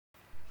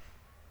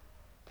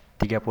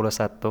31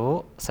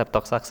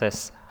 SelfTalk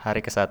Sukses hari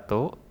ke-1.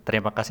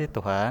 Terima kasih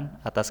Tuhan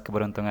atas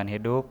keberuntungan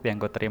hidup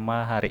yang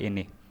kuterima hari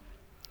ini.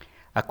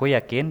 Aku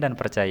yakin dan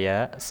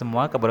percaya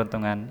semua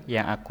keberuntungan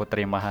yang aku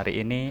terima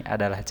hari ini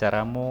adalah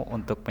caramu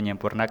untuk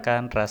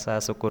menyempurnakan rasa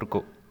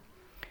syukurku.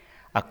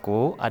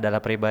 Aku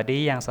adalah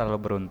pribadi yang selalu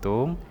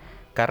beruntung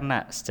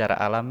karena secara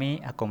alami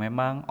aku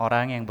memang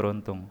orang yang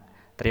beruntung.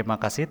 Terima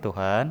kasih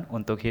Tuhan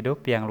untuk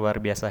hidup yang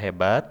luar biasa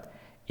hebat,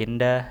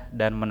 indah,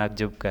 dan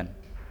menakjubkan.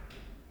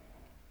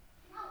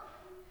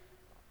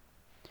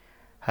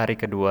 Hari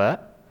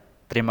kedua,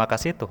 terima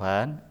kasih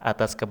Tuhan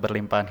atas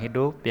keberlimpahan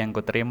hidup yang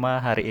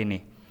kuterima hari ini.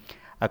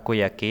 Aku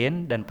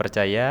yakin dan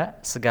percaya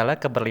segala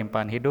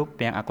keberlimpahan hidup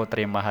yang aku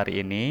terima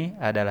hari ini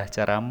adalah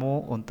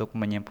caramu untuk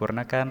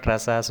menyempurnakan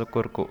rasa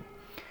syukurku.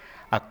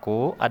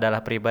 Aku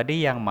adalah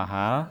pribadi yang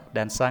mahal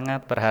dan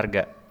sangat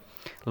berharga.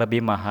 Lebih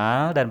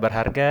mahal dan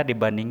berharga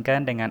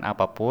dibandingkan dengan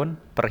apapun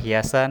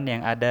perhiasan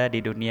yang ada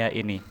di dunia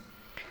ini.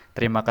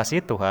 Terima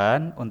kasih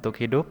Tuhan untuk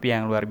hidup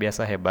yang luar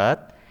biasa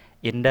hebat,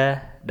 indah,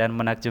 dan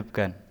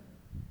menakjubkan.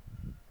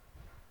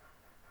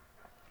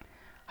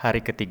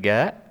 Hari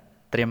ketiga,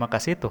 terima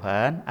kasih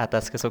Tuhan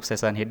atas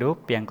kesuksesan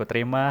hidup yang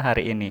kuterima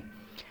hari ini.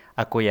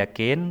 Aku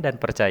yakin dan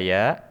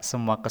percaya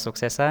semua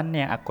kesuksesan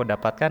yang aku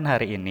dapatkan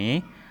hari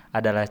ini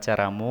adalah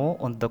caramu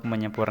untuk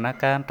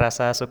menyempurnakan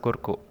rasa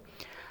syukurku.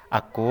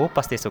 Aku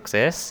pasti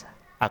sukses,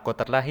 aku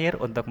terlahir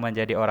untuk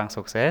menjadi orang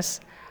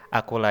sukses,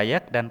 aku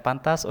layak dan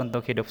pantas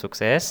untuk hidup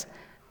sukses,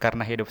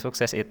 karena hidup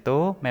sukses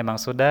itu memang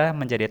sudah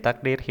menjadi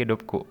takdir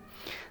hidupku.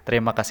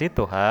 Terima kasih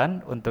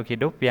Tuhan untuk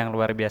hidup yang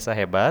luar biasa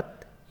hebat,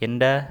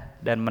 indah,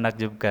 dan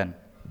menakjubkan.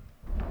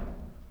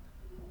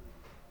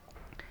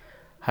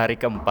 Hari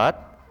keempat,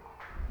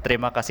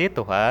 terima kasih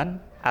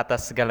Tuhan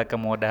atas segala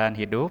kemudahan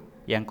hidup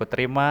yang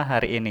kuterima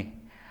hari ini.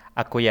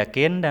 Aku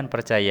yakin dan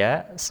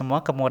percaya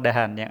semua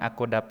kemudahan yang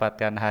aku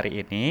dapatkan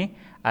hari ini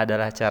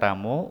adalah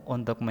caramu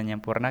untuk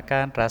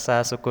menyempurnakan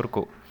rasa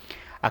syukurku.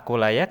 Aku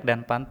layak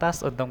dan pantas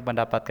untuk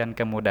mendapatkan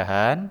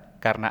kemudahan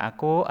karena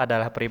aku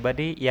adalah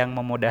pribadi yang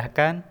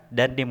memudahkan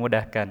dan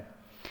dimudahkan.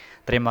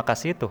 Terima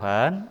kasih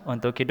Tuhan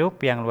untuk hidup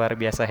yang luar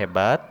biasa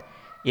hebat,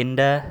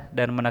 indah,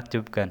 dan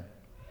menakjubkan.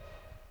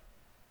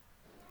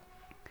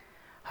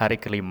 Hari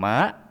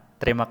kelima,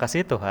 terima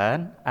kasih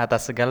Tuhan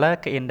atas segala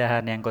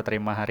keindahan yang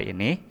kuterima hari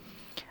ini.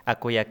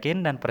 Aku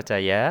yakin dan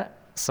percaya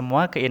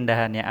semua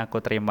keindahan yang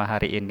aku terima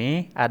hari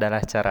ini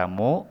adalah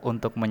caramu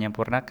untuk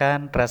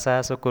menyempurnakan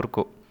rasa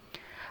syukurku.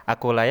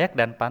 Aku layak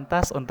dan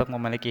pantas untuk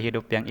memiliki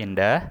hidup yang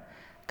indah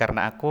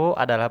karena aku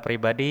adalah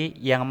pribadi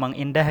yang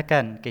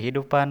mengindahkan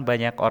kehidupan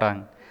banyak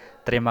orang.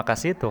 Terima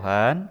kasih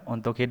Tuhan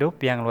untuk hidup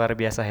yang luar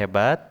biasa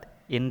hebat,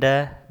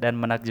 indah, dan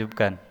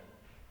menakjubkan.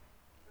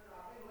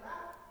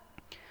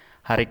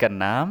 Hari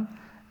ke-6,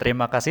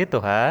 terima kasih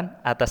Tuhan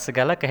atas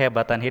segala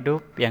kehebatan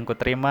hidup yang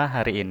kuterima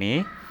hari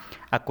ini.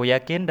 Aku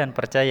yakin dan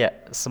percaya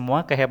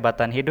semua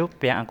kehebatan hidup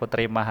yang aku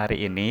terima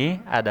hari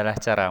ini adalah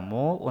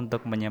caramu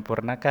untuk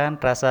menyempurnakan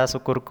rasa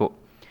syukurku.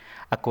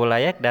 Aku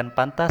layak dan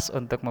pantas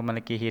untuk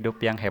memiliki hidup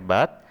yang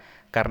hebat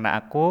karena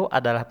aku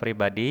adalah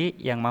pribadi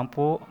yang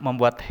mampu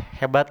membuat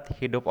hebat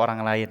hidup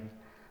orang lain.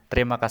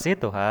 Terima kasih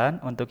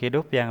Tuhan untuk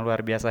hidup yang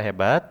luar biasa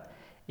hebat,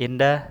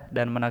 indah,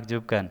 dan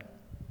menakjubkan.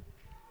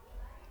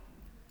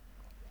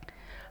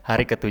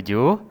 Hari ke-7,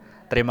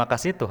 terima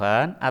kasih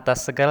Tuhan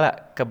atas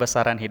segala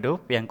kebesaran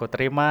hidup yang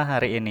kuterima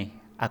hari ini.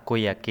 Aku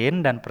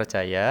yakin dan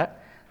percaya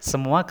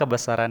semua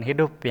kebesaran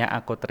hidup yang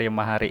aku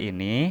terima hari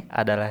ini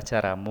adalah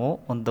caramu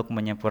untuk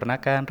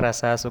menyempurnakan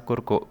rasa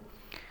syukurku.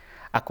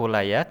 Aku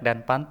layak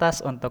dan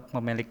pantas untuk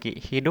memiliki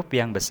hidup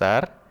yang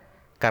besar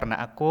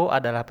karena aku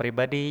adalah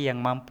pribadi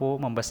yang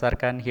mampu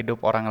membesarkan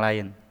hidup orang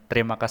lain.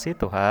 Terima kasih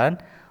Tuhan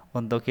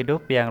untuk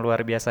hidup yang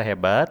luar biasa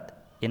hebat,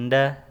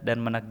 indah, dan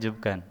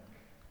menakjubkan.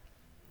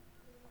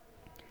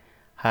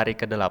 Hari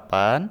ke-8,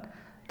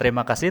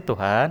 terima kasih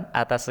Tuhan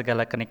atas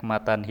segala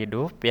kenikmatan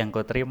hidup yang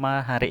kuterima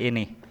hari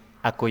ini.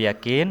 Aku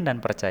yakin dan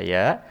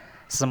percaya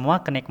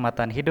semua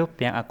kenikmatan hidup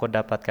yang aku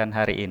dapatkan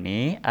hari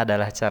ini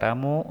adalah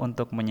caramu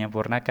untuk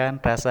menyempurnakan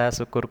rasa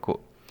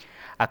syukurku.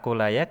 Aku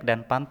layak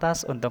dan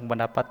pantas untuk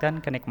mendapatkan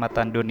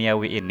kenikmatan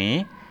duniawi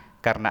ini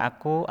karena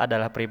aku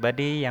adalah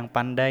pribadi yang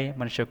pandai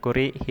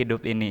mensyukuri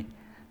hidup ini.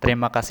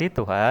 Terima kasih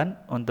Tuhan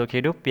untuk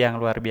hidup yang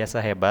luar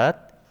biasa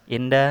hebat,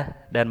 indah,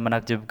 dan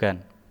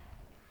menakjubkan.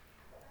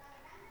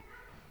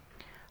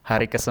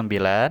 Hari ke-9,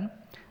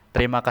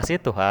 terima kasih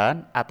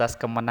Tuhan atas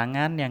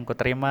kemenangan yang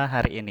kuterima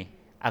hari ini.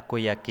 Aku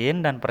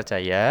yakin dan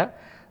percaya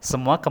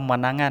semua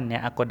kemenangan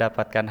yang aku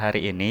dapatkan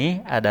hari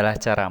ini adalah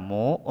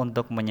caramu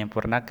untuk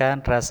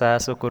menyempurnakan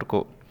rasa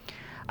syukurku.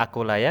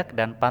 Aku layak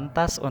dan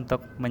pantas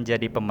untuk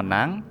menjadi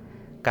pemenang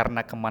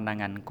karena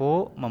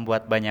kemenanganku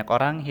membuat banyak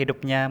orang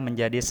hidupnya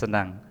menjadi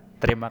senang.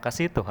 Terima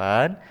kasih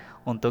Tuhan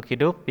untuk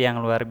hidup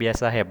yang luar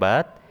biasa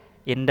hebat,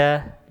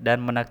 indah,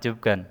 dan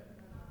menakjubkan.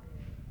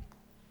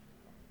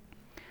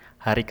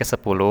 Hari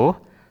ke-10,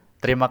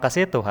 terima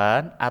kasih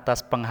Tuhan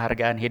atas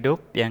penghargaan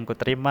hidup yang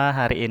kuterima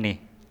hari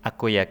ini.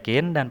 Aku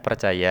yakin dan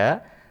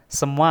percaya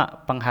semua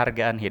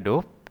penghargaan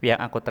hidup yang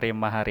aku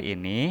terima hari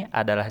ini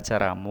adalah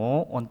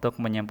caramu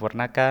untuk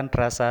menyempurnakan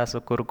rasa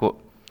syukurku.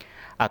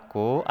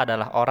 Aku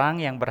adalah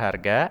orang yang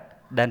berharga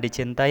dan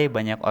dicintai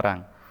banyak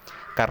orang.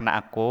 Karena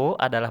aku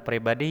adalah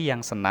pribadi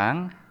yang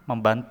senang,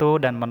 membantu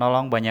dan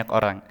menolong banyak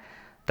orang.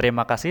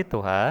 Terima kasih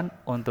Tuhan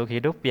untuk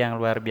hidup yang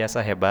luar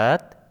biasa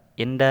hebat,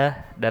 indah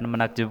dan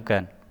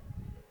menakjubkan.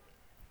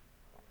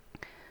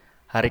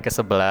 Hari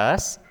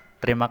ke-11,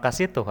 terima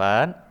kasih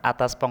Tuhan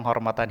atas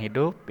penghormatan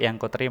hidup yang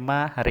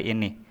kuterima hari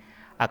ini.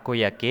 Aku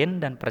yakin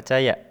dan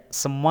percaya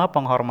semua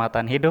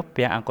penghormatan hidup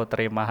yang aku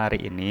terima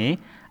hari ini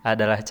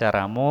adalah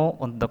caramu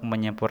untuk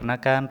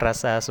menyempurnakan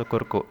rasa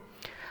syukurku.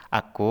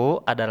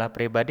 Aku adalah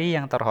pribadi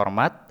yang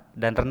terhormat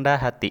dan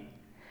rendah hati.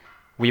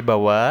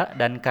 Wibawa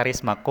dan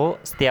karismaku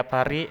setiap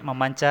hari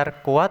memancar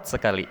kuat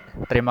sekali.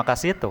 Terima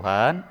kasih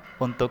Tuhan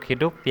untuk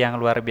hidup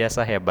yang luar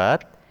biasa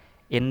hebat,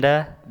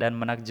 indah dan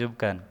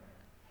menakjubkan.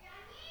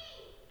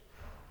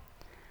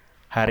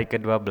 Hari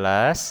ke-12,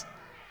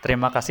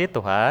 terima kasih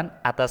Tuhan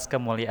atas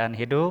kemuliaan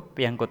hidup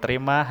yang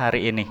kuterima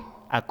hari ini.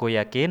 Aku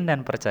yakin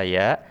dan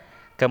percaya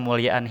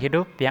kemuliaan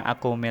hidup yang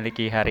aku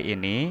miliki hari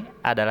ini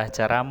adalah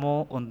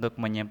caramu untuk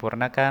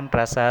menyempurnakan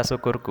rasa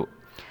syukurku.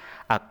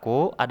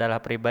 Aku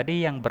adalah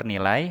pribadi yang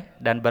bernilai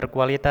dan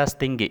berkualitas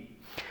tinggi.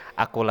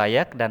 Aku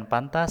layak dan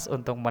pantas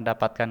untuk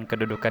mendapatkan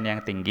kedudukan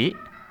yang tinggi.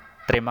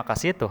 Terima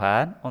kasih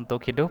Tuhan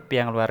untuk hidup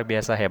yang luar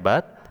biasa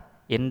hebat,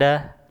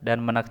 indah dan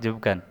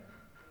menakjubkan.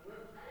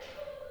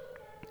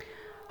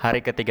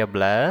 Hari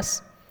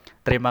ke-13,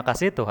 terima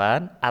kasih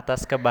Tuhan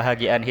atas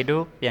kebahagiaan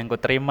hidup yang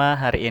kuterima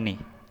hari ini.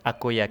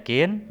 Aku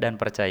yakin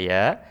dan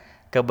percaya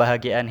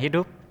kebahagiaan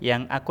hidup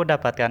yang aku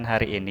dapatkan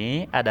hari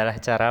ini adalah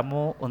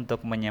caramu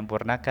untuk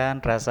menyempurnakan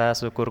rasa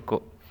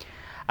syukurku.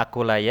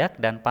 Aku layak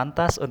dan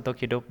pantas untuk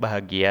hidup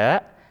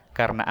bahagia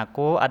karena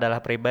aku adalah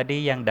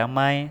pribadi yang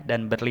damai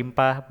dan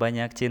berlimpah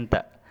banyak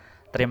cinta.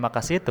 Terima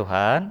kasih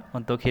Tuhan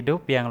untuk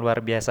hidup yang luar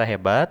biasa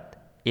hebat,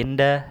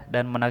 indah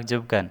dan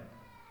menakjubkan.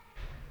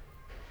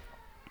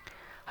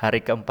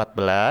 Hari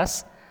ke-14,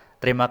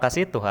 terima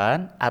kasih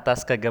Tuhan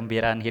atas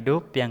kegembiraan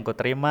hidup yang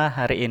kuterima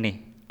hari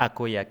ini.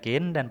 Aku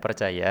yakin dan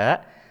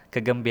percaya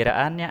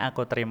kegembiraan yang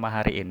aku terima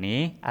hari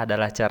ini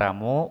adalah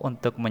caramu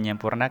untuk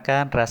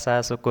menyempurnakan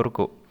rasa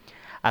syukurku.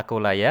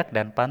 Aku layak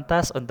dan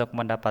pantas untuk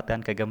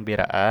mendapatkan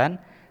kegembiraan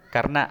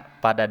karena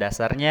pada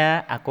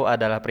dasarnya aku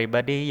adalah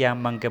pribadi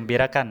yang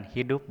menggembirakan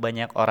hidup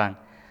banyak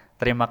orang.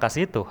 Terima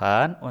kasih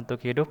Tuhan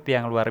untuk hidup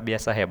yang luar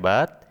biasa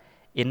hebat,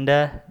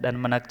 indah dan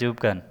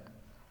menakjubkan.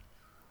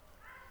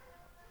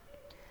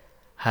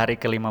 Hari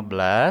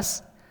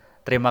ke-15,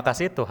 terima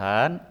kasih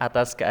Tuhan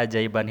atas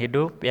keajaiban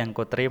hidup yang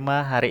kuterima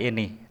hari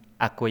ini.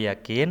 Aku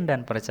yakin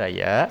dan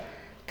percaya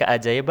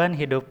keajaiban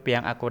hidup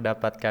yang aku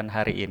dapatkan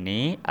hari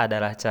ini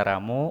adalah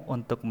caramu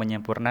untuk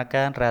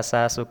menyempurnakan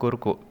rasa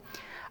syukurku.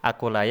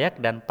 Aku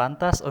layak dan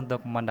pantas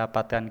untuk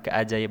mendapatkan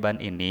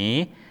keajaiban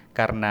ini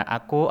karena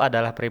aku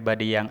adalah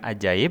pribadi yang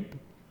ajaib,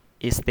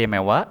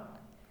 istimewa,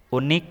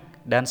 unik,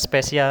 dan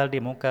spesial di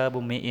muka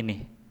bumi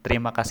ini.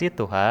 Terima kasih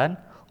Tuhan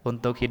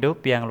untuk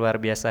hidup yang luar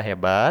biasa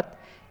hebat,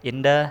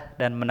 indah,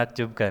 dan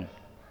menakjubkan.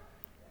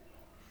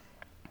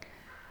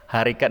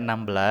 Hari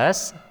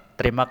ke-16,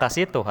 terima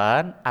kasih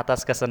Tuhan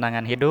atas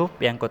kesenangan hidup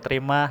yang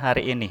kuterima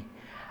hari ini.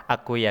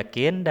 Aku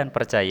yakin dan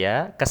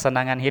percaya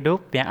kesenangan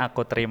hidup yang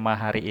aku terima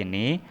hari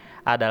ini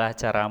adalah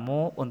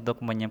caramu untuk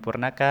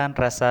menyempurnakan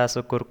rasa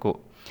syukurku.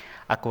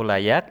 Aku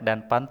layak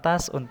dan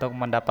pantas untuk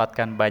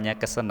mendapatkan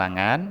banyak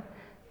kesenangan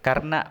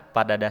karena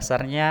pada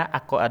dasarnya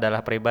aku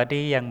adalah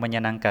pribadi yang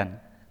menyenangkan.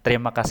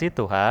 Terima kasih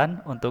Tuhan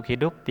untuk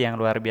hidup yang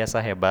luar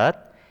biasa hebat,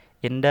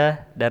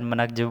 indah, dan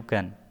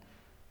menakjubkan.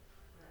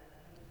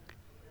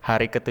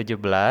 Hari ke-17,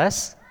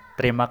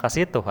 terima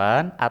kasih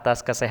Tuhan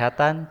atas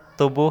kesehatan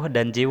tubuh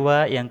dan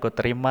jiwa yang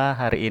kuterima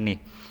hari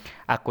ini.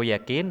 Aku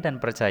yakin dan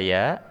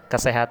percaya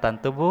kesehatan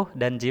tubuh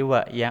dan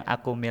jiwa yang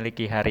aku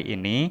miliki hari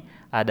ini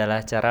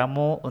adalah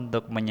caramu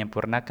untuk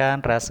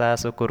menyempurnakan rasa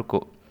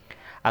syukurku.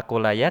 Aku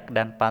layak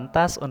dan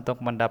pantas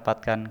untuk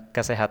mendapatkan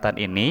kesehatan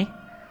ini,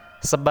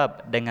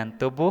 sebab dengan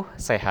tubuh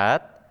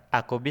sehat,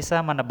 aku bisa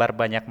menebar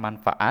banyak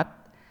manfaat,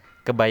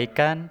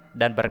 kebaikan,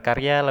 dan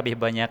berkarya lebih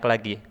banyak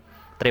lagi.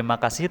 Terima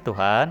kasih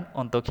Tuhan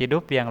untuk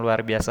hidup yang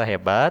luar biasa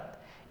hebat,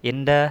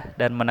 indah,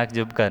 dan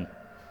menakjubkan.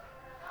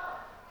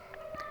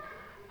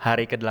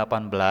 Hari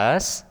ke-18,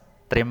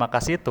 terima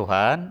kasih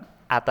Tuhan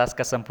atas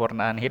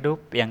kesempurnaan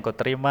hidup yang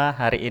kuterima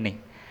hari ini.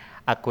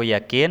 Aku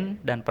yakin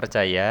dan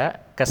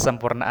percaya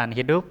kesempurnaan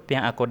hidup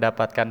yang aku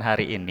dapatkan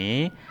hari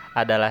ini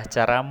adalah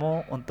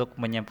caramu untuk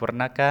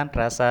menyempurnakan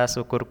rasa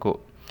syukurku.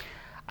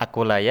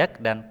 Aku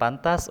layak dan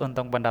pantas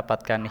untuk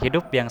mendapatkan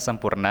hidup yang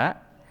sempurna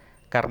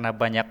karena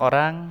banyak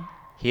orang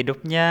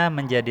hidupnya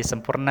menjadi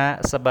sempurna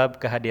sebab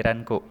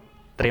kehadiranku.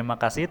 Terima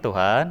kasih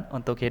Tuhan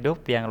untuk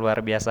hidup yang luar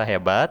biasa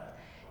hebat,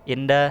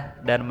 indah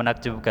dan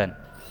menakjubkan.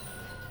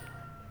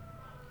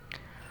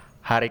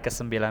 Hari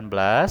ke-19,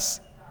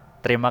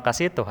 terima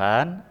kasih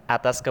Tuhan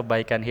atas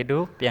kebaikan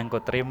hidup yang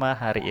kuterima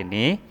hari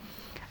ini.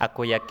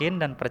 Aku yakin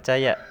dan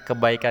percaya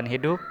kebaikan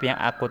hidup yang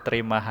aku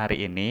terima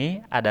hari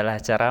ini adalah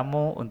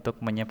caramu untuk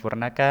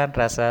menyempurnakan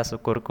rasa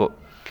syukurku.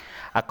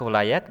 Aku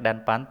layak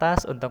dan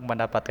pantas untuk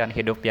mendapatkan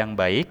hidup yang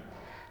baik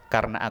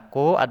karena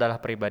aku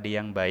adalah pribadi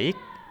yang baik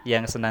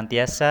yang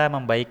senantiasa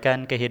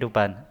membaikkan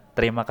kehidupan.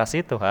 Terima kasih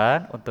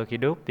Tuhan untuk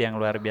hidup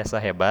yang luar biasa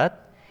hebat,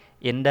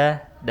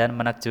 indah, dan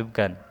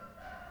menakjubkan.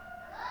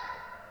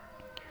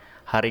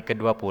 Hari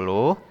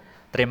ke-20,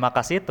 terima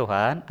kasih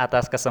Tuhan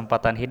atas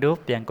kesempatan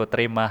hidup yang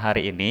kuterima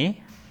hari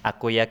ini.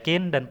 Aku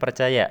yakin dan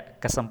percaya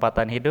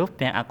kesempatan hidup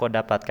yang aku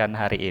dapatkan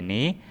hari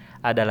ini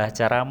adalah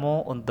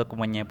caramu untuk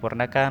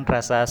menyempurnakan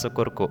rasa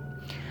syukurku.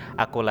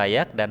 Aku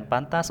layak dan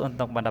pantas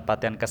untuk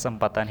mendapatkan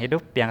kesempatan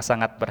hidup yang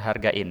sangat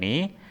berharga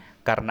ini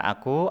karena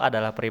aku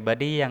adalah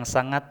pribadi yang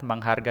sangat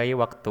menghargai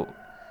waktu.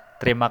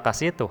 Terima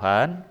kasih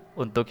Tuhan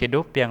untuk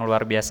hidup yang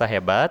luar biasa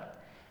hebat,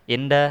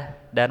 indah,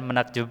 dan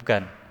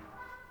menakjubkan.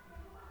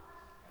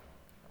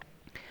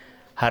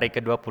 Hari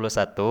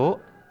ke-21,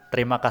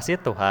 terima kasih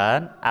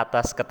Tuhan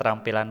atas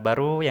keterampilan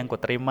baru yang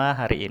kuterima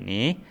hari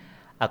ini.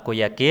 Aku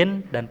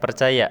yakin dan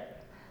percaya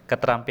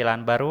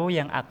keterampilan baru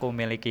yang aku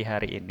miliki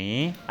hari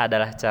ini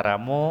adalah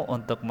caramu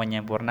untuk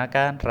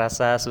menyempurnakan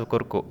rasa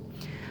syukurku.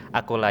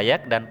 Aku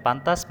layak dan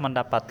pantas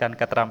mendapatkan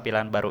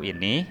keterampilan baru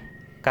ini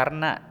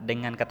karena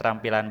dengan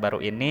keterampilan baru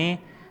ini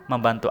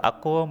membantu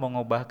aku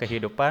mengubah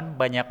kehidupan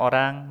banyak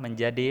orang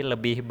menjadi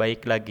lebih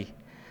baik lagi.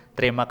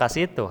 Terima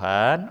kasih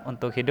Tuhan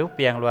untuk hidup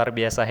yang luar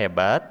biasa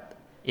hebat,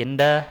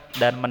 indah,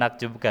 dan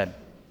menakjubkan.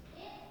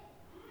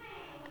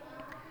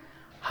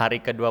 Hari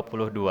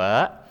ke-22,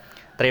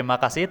 terima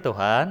kasih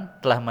Tuhan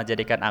telah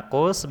menjadikan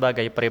aku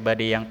sebagai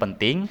pribadi yang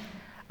penting.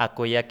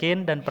 Aku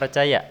yakin dan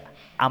percaya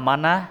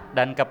amanah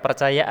dan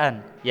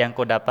kepercayaan yang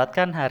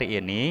kudapatkan hari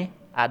ini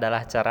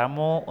adalah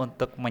caramu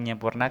untuk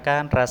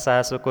menyempurnakan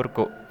rasa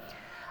syukurku.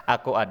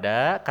 Aku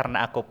ada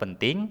karena aku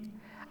penting.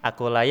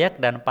 Aku layak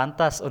dan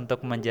pantas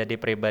untuk menjadi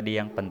pribadi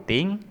yang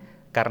penting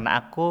karena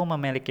aku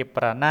memiliki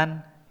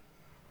peranan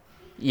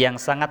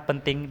yang sangat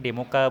penting di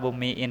muka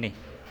bumi ini.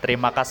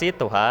 Terima kasih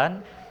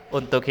Tuhan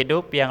untuk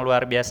hidup yang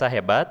luar biasa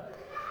hebat,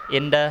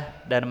 indah,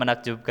 dan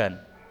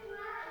menakjubkan.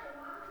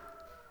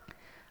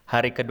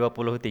 Hari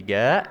ke-23,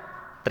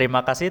 terima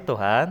kasih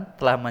Tuhan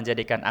telah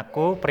menjadikan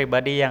aku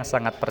pribadi yang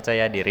sangat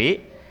percaya diri.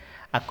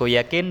 Aku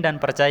yakin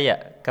dan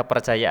percaya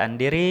kepercayaan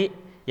diri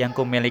yang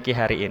kumiliki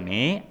hari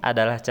ini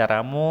adalah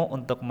caramu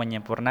untuk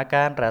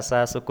menyempurnakan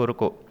rasa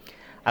syukurku.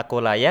 Aku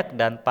layak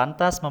dan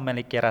pantas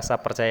memiliki rasa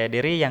percaya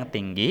diri yang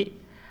tinggi.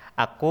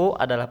 Aku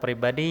adalah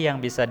pribadi yang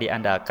bisa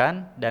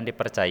diandalkan dan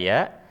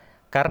dipercaya,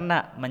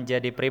 karena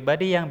menjadi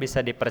pribadi yang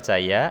bisa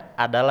dipercaya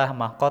adalah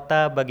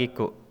mahkota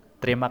bagiku.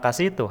 Terima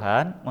kasih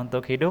Tuhan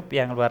untuk hidup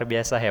yang luar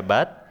biasa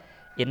hebat,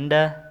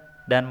 indah,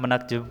 dan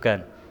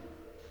menakjubkan.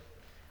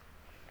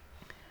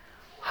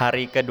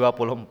 Hari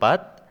ke-24,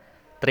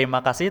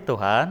 terima kasih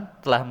Tuhan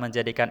telah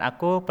menjadikan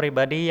aku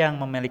pribadi yang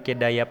memiliki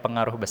daya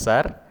pengaruh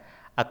besar.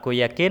 Aku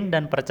yakin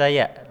dan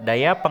percaya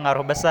daya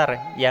pengaruh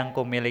besar yang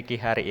kumiliki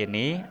hari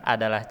ini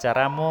adalah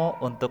caramu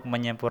untuk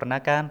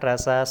menyempurnakan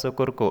rasa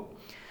syukurku.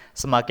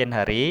 Semakin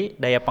hari,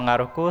 daya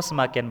pengaruhku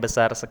semakin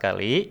besar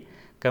sekali.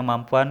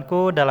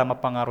 Kemampuanku dalam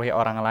mempengaruhi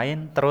orang lain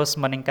terus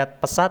meningkat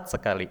pesat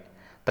sekali.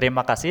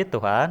 Terima kasih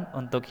Tuhan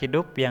untuk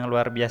hidup yang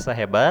luar biasa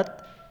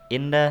hebat,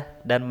 indah,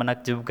 dan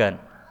menakjubkan.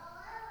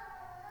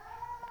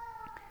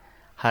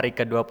 Hari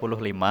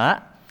ke-25,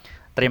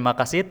 terima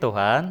kasih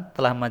Tuhan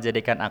telah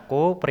menjadikan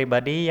aku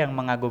pribadi yang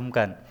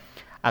mengagumkan.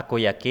 Aku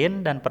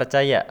yakin dan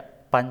percaya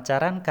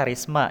pancaran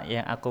karisma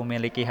yang aku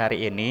miliki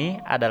hari ini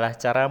adalah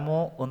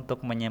caramu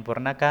untuk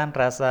menyempurnakan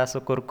rasa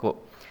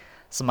syukurku.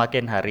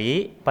 Semakin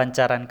hari,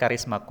 pancaran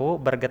karismaku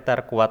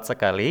bergetar kuat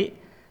sekali.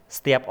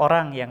 Setiap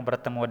orang yang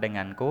bertemu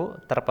denganku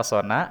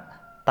terpesona,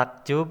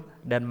 takjub,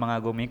 dan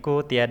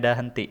mengagumiku tiada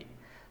henti.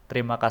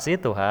 Terima kasih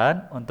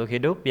Tuhan untuk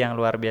hidup yang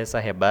luar biasa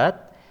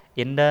hebat,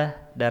 indah,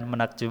 dan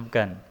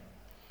menakjubkan.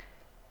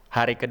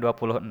 Hari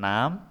ke-26,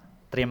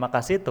 terima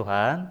kasih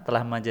Tuhan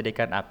telah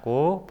menjadikan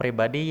aku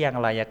pribadi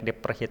yang layak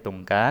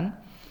diperhitungkan.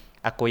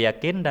 Aku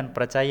yakin dan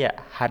percaya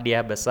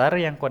hadiah besar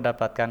yang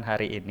kudapatkan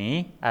hari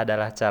ini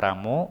adalah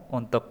caramu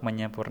untuk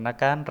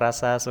menyempurnakan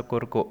rasa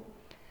syukurku.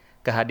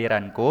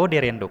 Kehadiranku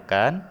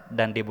dirindukan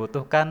dan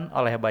dibutuhkan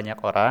oleh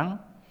banyak orang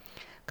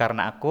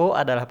karena aku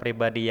adalah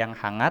pribadi yang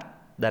hangat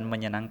dan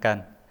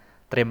menyenangkan.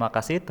 Terima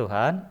kasih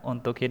Tuhan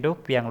untuk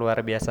hidup yang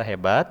luar biasa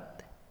hebat,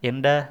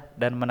 indah,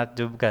 dan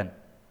menakjubkan.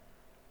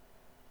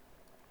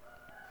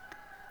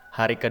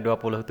 Hari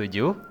ke-27,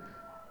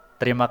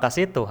 terima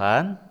kasih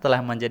Tuhan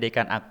telah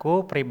menjadikan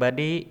aku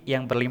pribadi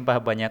yang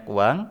berlimpah banyak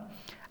uang.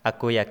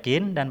 Aku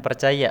yakin dan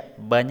percaya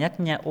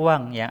banyaknya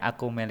uang yang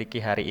aku miliki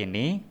hari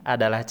ini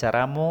adalah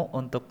caramu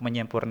untuk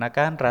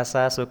menyempurnakan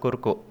rasa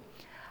syukurku.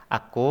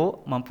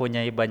 Aku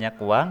mempunyai banyak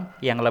uang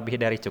yang lebih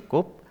dari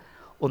cukup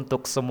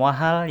untuk semua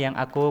hal yang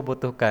aku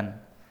butuhkan.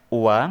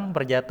 Uang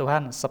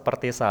berjatuhan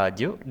seperti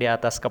salju di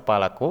atas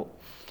kepalaku,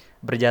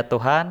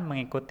 berjatuhan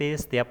mengikuti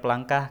setiap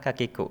langkah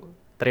kakiku.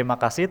 Terima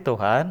kasih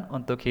Tuhan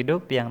untuk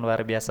hidup yang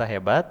luar biasa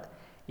hebat,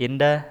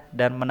 indah,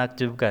 dan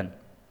menakjubkan.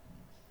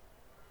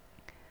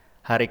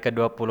 Hari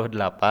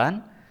ke-28,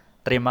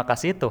 terima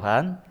kasih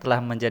Tuhan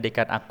telah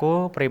menjadikan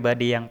aku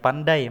pribadi yang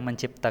pandai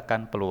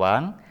menciptakan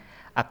peluang.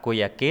 Aku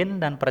yakin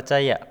dan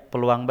percaya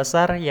peluang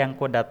besar yang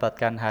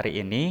kudapatkan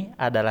hari ini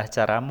adalah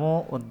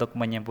caramu untuk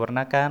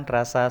menyempurnakan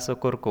rasa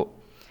syukurku.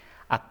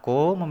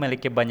 Aku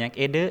memiliki banyak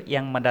ide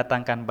yang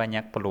mendatangkan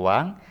banyak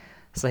peluang,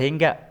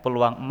 sehingga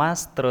peluang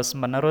emas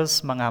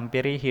terus-menerus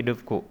menghampiri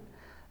hidupku.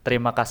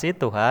 Terima kasih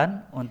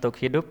Tuhan untuk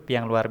hidup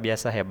yang luar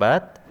biasa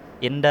hebat,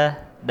 indah,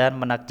 dan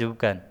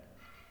menakjubkan.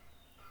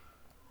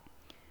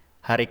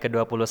 Hari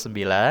ke-29,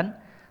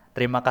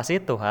 terima kasih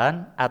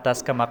Tuhan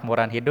atas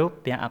kemakmuran hidup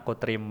yang aku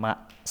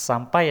terima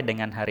sampai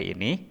dengan hari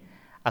ini.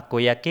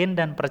 Aku yakin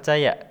dan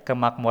percaya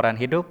kemakmuran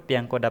hidup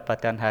yang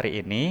kudapatkan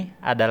hari ini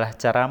adalah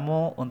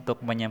caramu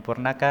untuk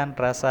menyempurnakan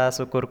rasa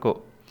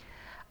syukurku.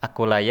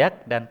 Aku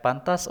layak dan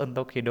pantas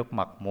untuk hidup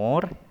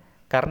makmur,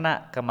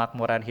 karena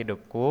kemakmuran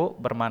hidupku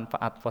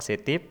bermanfaat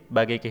positif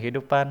bagi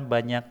kehidupan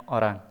banyak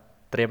orang.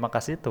 Terima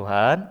kasih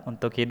Tuhan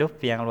untuk hidup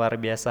yang luar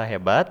biasa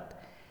hebat,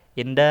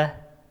 indah,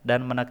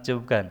 dan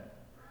menakjubkan.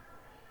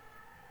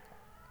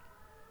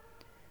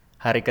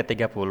 Hari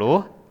ke-30,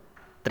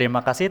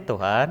 terima kasih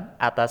Tuhan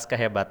atas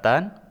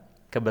kehebatan,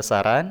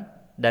 kebesaran,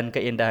 dan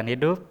keindahan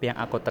hidup yang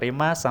aku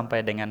terima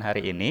sampai dengan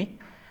hari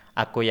ini.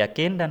 Aku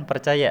yakin dan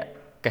percaya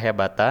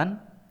kehebatan,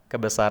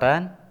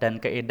 kebesaran, dan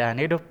keindahan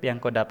hidup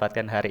yang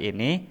kudapatkan hari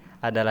ini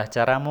adalah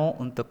caramu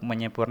untuk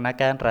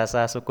menyempurnakan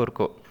rasa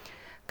syukurku.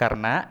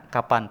 Karena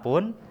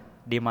kapanpun,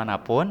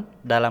 dimanapun,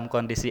 dalam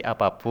kondisi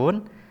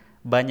apapun,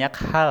 banyak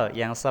hal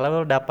yang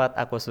selalu dapat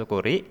aku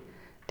syukuri.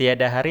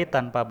 Tiada hari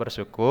tanpa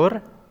bersyukur,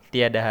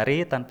 tiada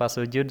hari tanpa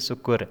sujud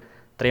syukur.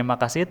 Terima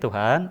kasih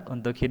Tuhan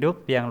untuk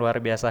hidup yang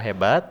luar biasa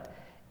hebat,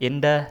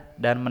 indah,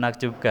 dan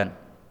menakjubkan.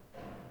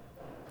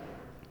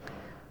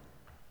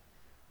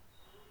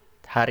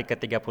 Hari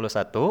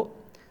ke-31,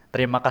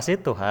 terima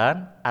kasih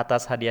Tuhan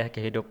atas hadiah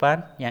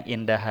kehidupan yang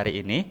indah hari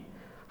ini.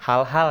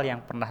 Hal-hal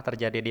yang pernah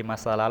terjadi di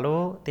masa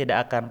lalu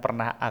tidak akan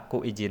pernah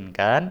aku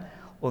izinkan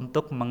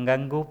untuk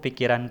mengganggu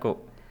pikiranku,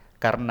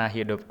 karena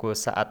hidupku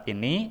saat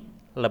ini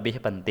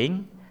lebih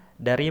penting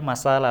dari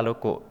masa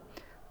laluku.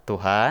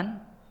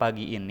 Tuhan,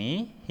 pagi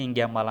ini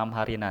hingga malam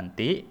hari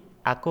nanti,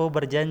 aku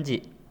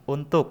berjanji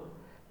untuk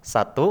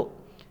 1.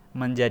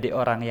 Menjadi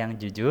orang yang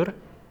jujur,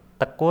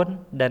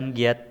 tekun, dan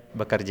giat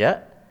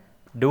bekerja.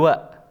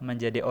 2.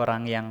 Menjadi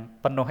orang yang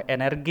penuh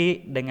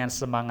energi dengan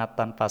semangat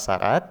tanpa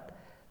syarat.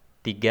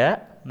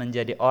 3.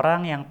 Menjadi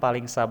orang yang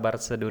paling sabar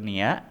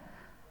sedunia.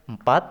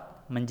 4.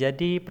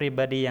 Menjadi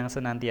pribadi yang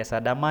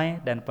senantiasa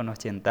damai dan penuh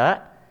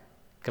cinta.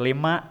 5.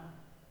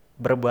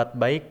 Berbuat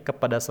baik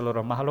kepada seluruh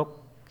makhluk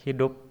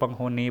hidup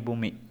penghuni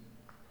bumi.